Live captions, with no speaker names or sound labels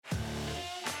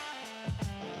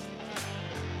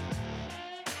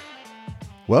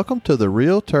Welcome to the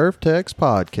Real Turf Techs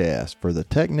podcast for the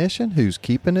technician who's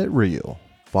keeping it real.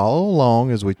 Follow along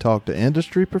as we talk to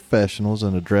industry professionals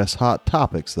and address hot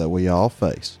topics that we all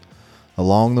face.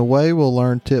 Along the way, we'll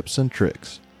learn tips and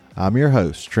tricks. I'm your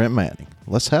host, Trent Manning.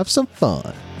 Let's have some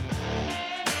fun.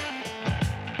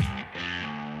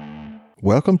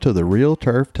 Welcome to the Real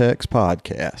Turf Techs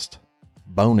podcast,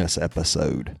 bonus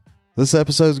episode. This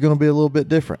episode is going to be a little bit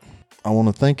different. I want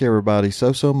to thank everybody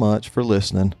so much for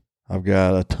listening. I've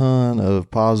got a ton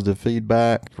of positive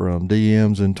feedback from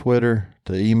DMs and Twitter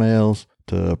to emails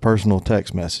to personal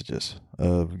text messages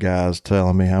of guys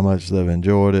telling me how much they've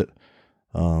enjoyed it,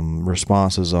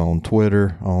 responses on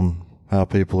Twitter on how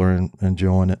people are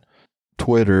enjoying it.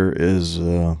 Twitter is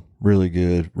a really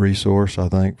good resource, I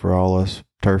think, for all us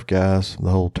turf guys. The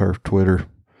whole turf Twitter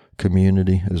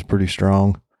community is pretty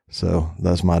strong, so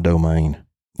that's my domain.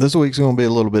 This week's going to be a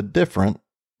little bit different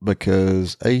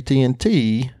because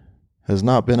AT&T has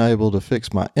not been able to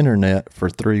fix my internet for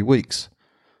 3 weeks.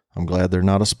 I'm glad they're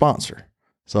not a sponsor.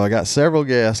 So I got several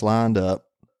guests lined up.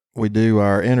 We do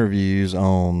our interviews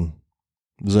on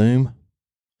Zoom,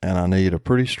 and I need a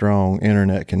pretty strong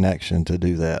internet connection to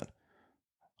do that.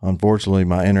 Unfortunately,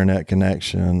 my internet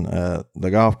connection at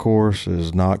the golf course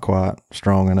is not quite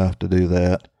strong enough to do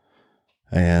that,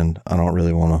 and I don't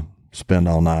really want to spend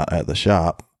all night at the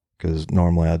shop because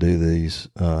normally I do these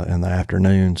in the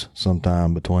afternoons,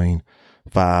 sometime between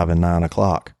 5 and 9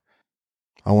 o'clock.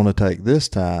 I want to take this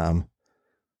time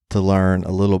to learn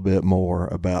a little bit more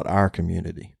about our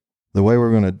community. The way we're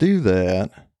going to do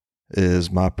that is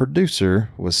my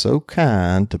producer was so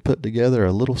kind to put together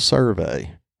a little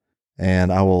survey,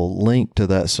 and I will link to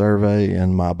that survey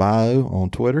in my bio on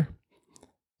Twitter.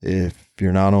 If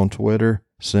you're not on Twitter,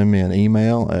 send me an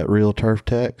email at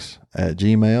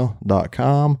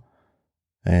realturftechs@gmail.com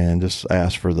and just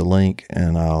ask for the link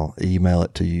and I'll email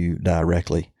it to you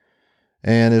directly.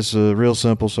 And it's a real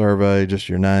simple survey, just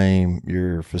your name,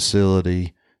 your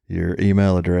facility, your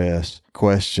email address,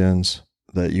 questions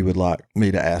that you would like me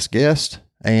to ask guests,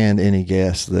 and any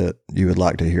guests that you would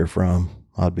like to hear from.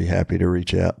 I'd be happy to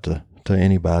reach out to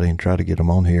anybody and try to get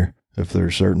them on here if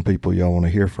there's certain people y'all want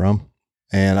to hear from.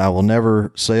 And I will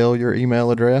never sell your email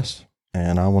address,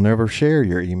 and I will never share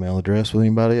your email address with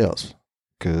anybody else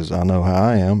because I know how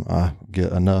I am. I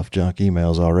get enough junk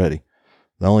emails already.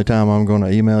 The only time I'm going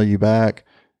to email you back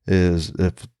is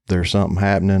if there's something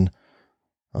happening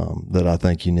that I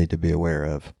think you need to be aware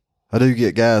of. I do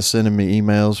get guys sending me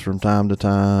emails from time to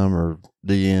time or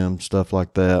DM, stuff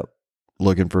like that,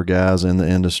 looking for guys in the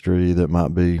industry that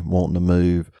might be wanting to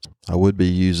move. I would be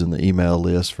using the email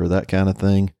list for that kind of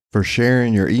thing. For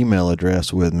sharing your email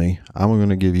address with me, I'm going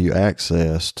to give you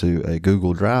access to a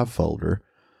Google Drive folder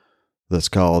that's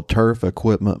called Turf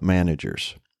Equipment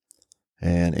Managers.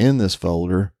 And in this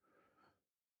folder,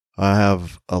 I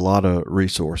have a lot of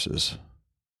resources.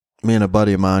 Me and a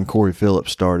buddy of mine, Corey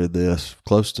Phillips, started this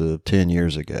close to 10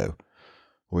 years ago.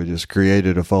 We just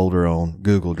created a folder on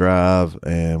Google Drive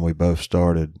and we both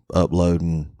started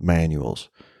uploading manuals.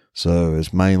 So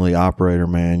it's mainly operator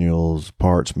manuals,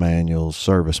 parts manuals,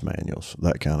 service manuals,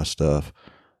 that kind of stuff.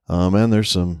 And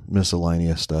there's some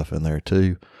miscellaneous stuff in there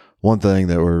too. One thing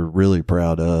that we're really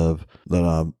proud of that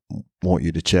I want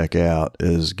you to check out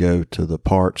is go to the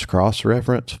parts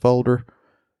cross-reference folder.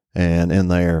 And in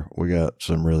there, we got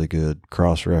some really good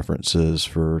cross-references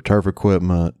for turf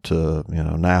equipment to,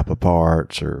 Napa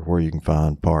parts or where you can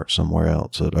find parts somewhere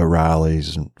else at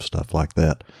O'Reilly's and stuff like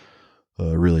that.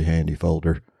 A really handy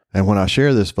folder. And when I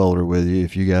share this folder with you,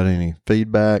 if you got any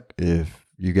feedback, if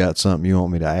you got something you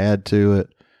want me to add to it,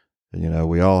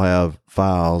 we all have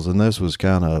files, and this was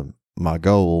kind of my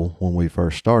goal when we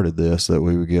first started this, that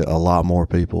we would get a lot more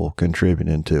people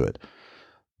contributing to it.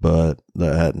 But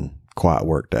that hadn't quite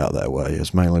worked out that way.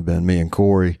 It's mainly been me and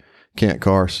Corey. Kent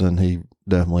Carson, he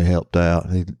definitely helped out.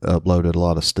 He uploaded a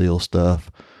lot of steel stuff.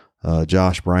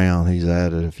 Josh Brown, he's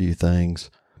added a few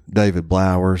things. David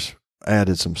Blowers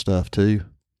added some stuff too.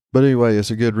 But anyway,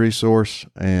 it's a good resource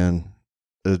and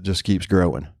it just keeps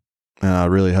growing. And I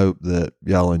really hope that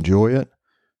y'all enjoy it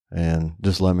and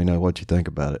just let me know what you think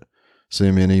about it.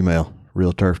 Send me an email,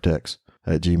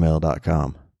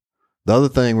 realturftechs@gmail.com. The other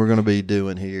thing we're going to be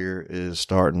doing here is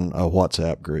starting a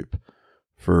WhatsApp group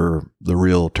for the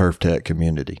Real Turf Tech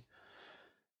community.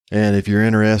 And if you're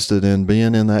interested in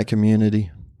being in that community,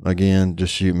 again,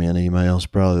 just shoot me an email. It's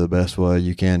probably the best way.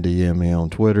 You can DM me on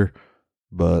Twitter,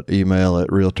 but email at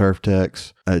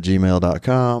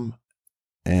realturftechs@gmail.com.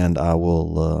 And I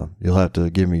will, you'll have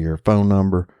to give me your phone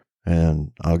number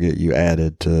and I'll get you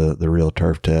added to the Real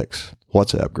Turf Techs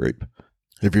WhatsApp group.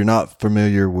 If you're not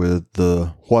familiar with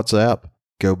the WhatsApp,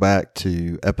 go back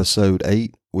to episode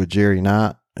 8 with Jerry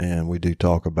Knight, and we do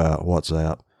talk about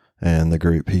WhatsApp and the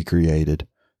group he created.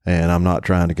 And I'm not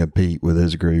trying to compete with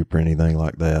his group or anything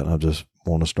like that. I just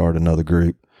want to start another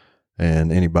group,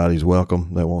 and anybody's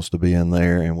welcome that wants to be in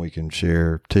there, and we can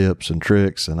share tips and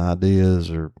tricks and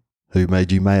ideas, or who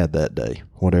made you mad that day.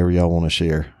 Whatever y'all want to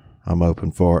share, I'm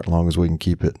open for it, as long as we can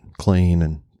keep it clean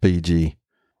and PG.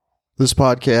 This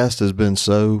podcast has been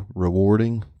so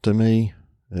rewarding to me.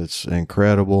 It's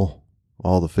incredible,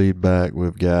 all the feedback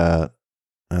we've got,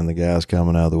 and the guys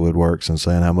coming out of the woodworks and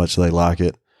saying how much they like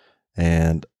it.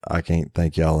 And I can't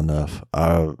thank y'all enough.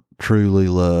 I truly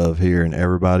love hearing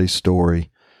everybody's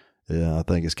story. Yeah, I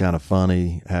think it's kind of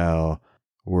funny how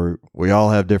we all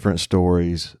have different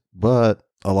stories, but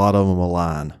a lot of them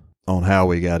align on how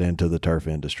we got into the turf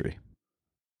industry.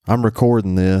 I'm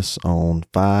recording this on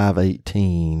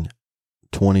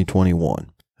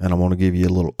 5/18/2021, and I want to give you a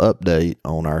little update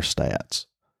on our stats.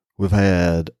 We've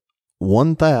had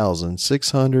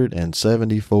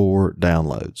 1,674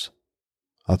 downloads.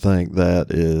 I think that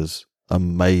is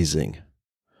amazing.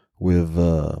 We've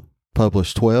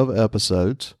published 12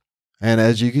 episodes, and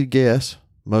as you could guess,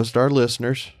 most of our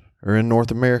listeners are in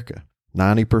North America,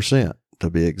 90%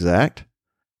 to be exact.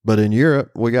 But in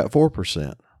Europe, we got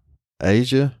 4%.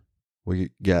 Asia, we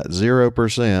got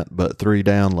 0%, but 3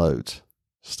 downloads.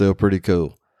 Still pretty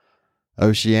cool.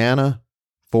 Oceania,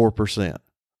 4%.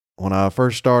 When I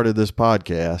first started this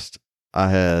podcast, I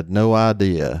had no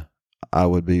idea I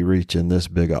would be reaching this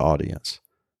big an audience.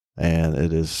 And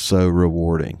it is so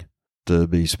rewarding to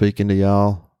be speaking to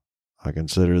y'all. I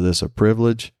consider this a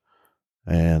privilege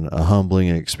and a humbling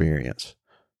experience.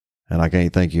 And I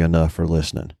can't thank you enough for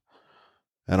listening.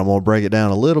 And I'm going to break it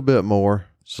down a little bit more.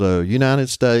 So United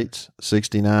States,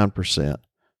 69%,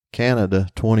 Canada,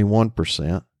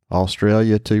 21%,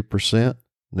 Australia, 2%,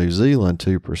 New Zealand,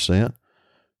 2%,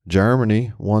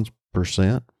 Germany,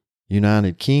 1%,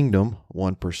 United Kingdom,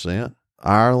 1%,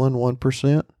 Ireland,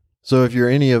 1%. So if you're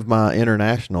any of my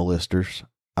international listeners,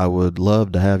 I would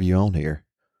love to have you on here.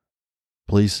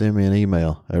 Please send me an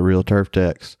email at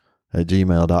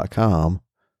realturftex@gmail.com,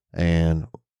 and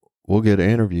we'll get an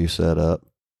interview set up.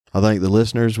 I think the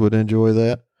listeners would enjoy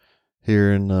that,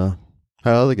 hearing how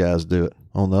other guys do it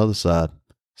on the other side.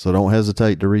 So don't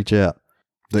hesitate to reach out.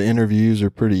 The interviews are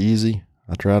pretty easy.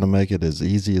 I try to make it as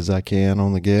easy as I can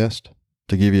on the guest.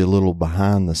 To give you a little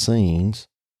behind the scenes,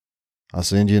 I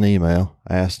send you an email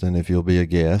asking if you'll be a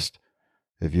guest.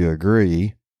 If you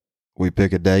agree, we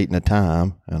pick a date and a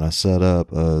time, and I set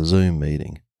up a Zoom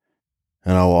meeting.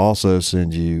 And I will also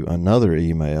send you another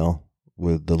email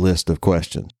with the list of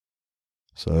questions.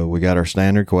 So we got our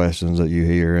standard questions that you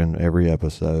hear in every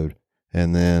episode.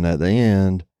 And then at the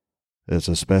end, it's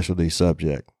a specialty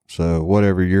subject. So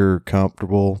whatever you're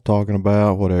comfortable talking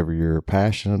about, whatever you're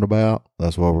passionate about,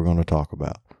 that's what we're going to talk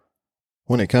about.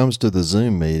 When it comes to the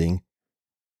Zoom meeting,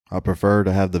 I prefer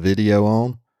to have the video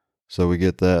on so we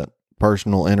get that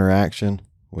personal interaction.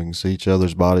 We can see each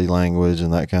other's body language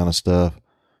and that kind of stuff.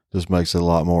 Just makes it a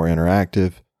lot more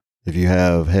interactive. If you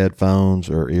have headphones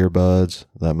or earbuds,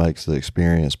 that makes the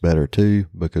experience better too,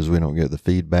 because we don't get the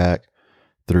feedback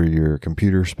through your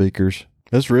computer speakers.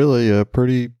 It's really a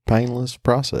pretty painless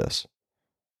process.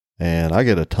 And I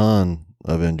get a ton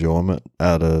of enjoyment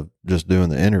out of just doing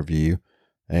the interview.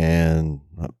 And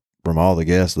from all the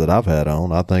guests that I've had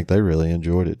on, I think they really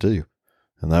enjoyed it too.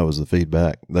 And that was the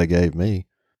feedback they gave me.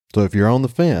 So if you're on the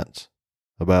fence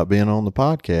about being on the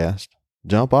podcast,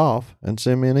 jump off and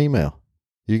send me an email.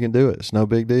 You can do it. It's no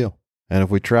big deal. And if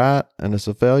we try it and it's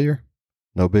a failure,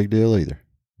 no big deal either.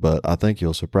 But I think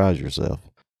you'll surprise yourself.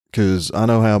 Because I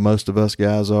know how most of us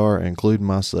guys are, including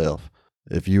myself.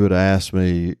 If you would have asked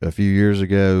me a few years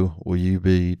ago, will you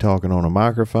be talking on a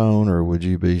microphone or would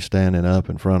you be standing up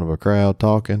in front of a crowd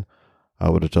talking? I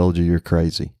would have told you you're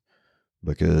crazy,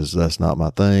 because that's not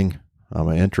my thing. I'm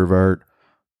an introvert.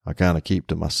 I kind of keep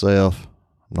to myself.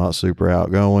 I'm not super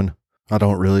outgoing. I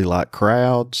don't really like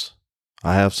crowds.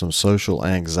 I have some social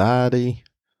anxiety.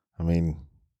 I mean,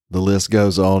 the list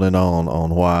goes on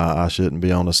why I shouldn't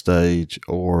be on a stage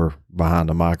or behind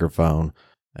a microphone.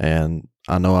 And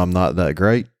I know I'm not that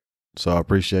great, so I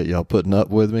appreciate y'all putting up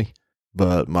with me.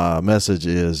 But my message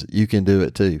is you can do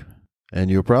it too,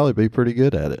 and you'll probably be pretty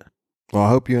good at it. Well, I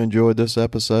hope you enjoyed this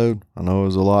episode. I know it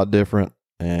was a lot different,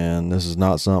 and this is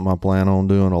not something I plan on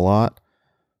doing a lot,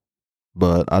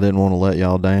 but I didn't want to let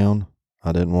y'all down.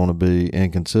 I didn't want to be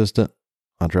inconsistent.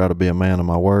 I try to be a man of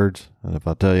my words, and if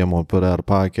I tell you I'm going to put out a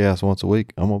podcast once a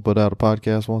week, I'm going to put out a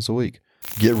podcast once a week.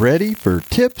 Get ready for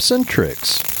tips and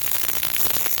tricks.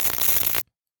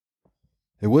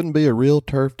 It wouldn't be a Real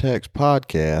Turf Tex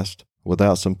podcast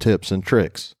without some tips and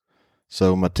tricks.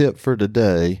 So my tip for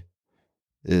today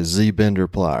is Z-Bender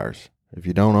pliers. If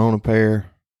you don't own a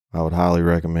pair, I would highly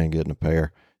recommend getting a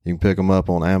pair. You can pick them up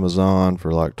on Amazon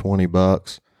for like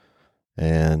 $20,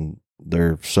 and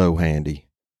they're so handy.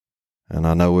 And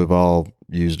I know we've all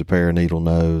used a pair of needle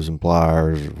nose and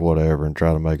pliers or whatever and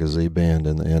try to make a Z-bend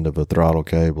in the end of a throttle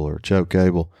cable or a choke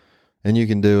cable, and you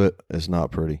can do it. It's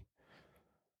not pretty,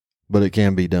 but it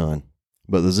can be done.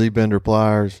 But the Z-Bender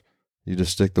pliers, you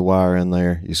just stick the wire in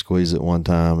there, you squeeze it one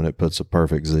time, and it puts a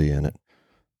perfect Z in it.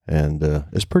 And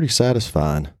it's pretty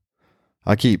satisfying.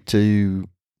 I keep 2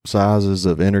 sizes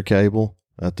of inner cable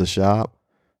at the shop,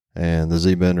 and the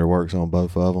Z-Bender works on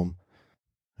both of them.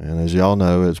 And as y'all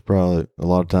know, it's probably a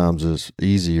lot of times it's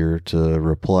easier to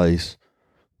replace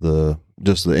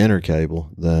just the inner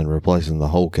cable than replacing the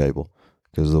whole cable,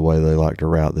 because of the way they like to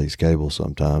route these cables,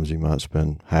 sometimes you might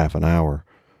spend half an hour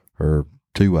or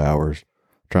 2 hours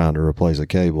trying to replace a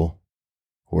cable,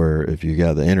 where if you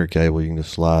got the inner cable, you can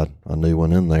just slide a new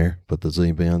one in there, put the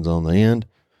Z-bends on the end,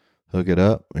 hook it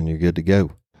up, and you're good to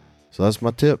go. So that's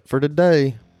my tip for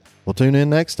today. We'll tune in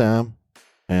next time,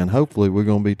 and hopefully we're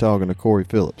going to be talking to Corey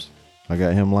Phillips. I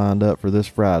got him lined up for this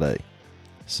Friday.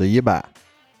 See you, bye.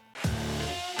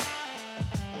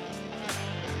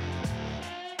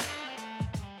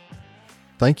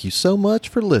 Thank you so much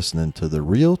for listening to the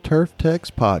Real Turf Techs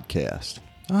podcast.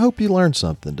 I hope you learned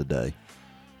something today.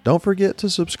 Don't forget to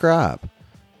subscribe.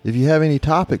 If you have any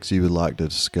topics you would like to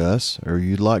discuss or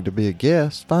you'd like to be a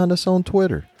guest, find us on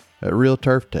Twitter at Real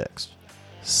Turf Techs.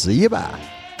 See you,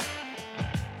 bye.